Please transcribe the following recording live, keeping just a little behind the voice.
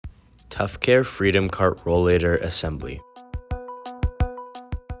Tuffcare Freedom Cart Rollator Assembly.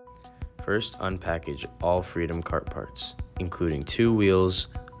 First, unpackage all Freedom Cart parts, including 2 wheels,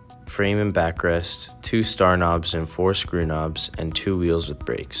 frame and backrest, 2 star knobs and 4 screw knobs, and 2 wheels with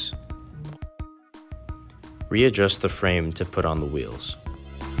brakes. Readjust the frame to put on the wheels.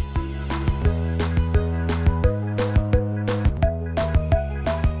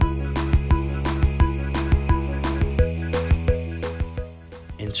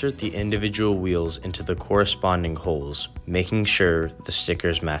 Insert the individual wheels into the corresponding holes, making sure the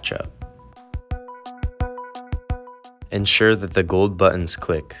stickers match up. Ensure that the gold buttons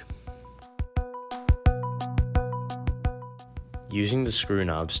click. Using the screw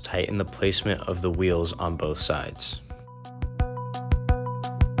knobs, tighten the placement of the wheels on both sides.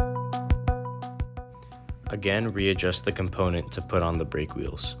 Again, readjust the component to put on the brake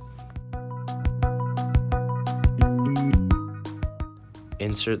wheels.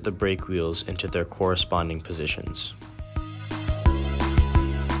 Insert the brake wheels into their corresponding positions.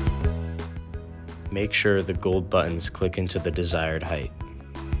 Make sure the gold buttons click into the desired height.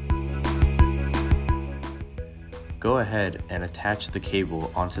 Go ahead and attach the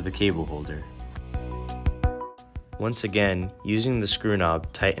cable onto the cable holder. Once again, using the screw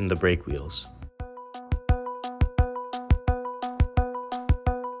knob, tighten the brake wheels.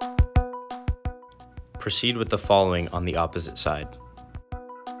 Proceed with the following on the opposite side.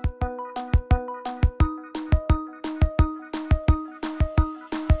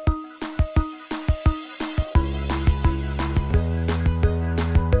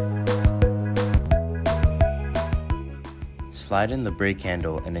 Slide in the brake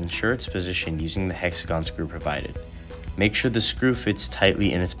handle and ensure its position using the hexagon screw provided. Make sure the screw fits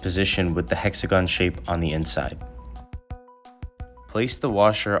tightly in its position with the hexagon shape on the inside. Place the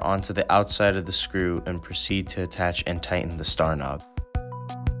washer onto the outside of the screw and proceed to attach and tighten the star knob.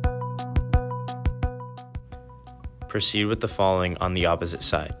 Proceed with the following on the opposite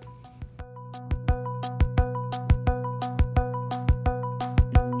side.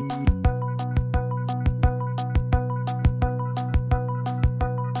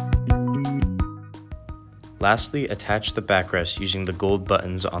 Lastly, attach the backrest using the gold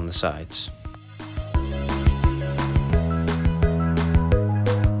buttons on the sides.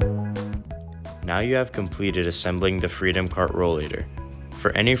 Now you have completed assembling the Freedom Cart Rollator.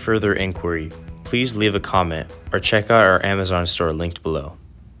 For any further inquiry, please leave a comment or check out our Amazon store linked below.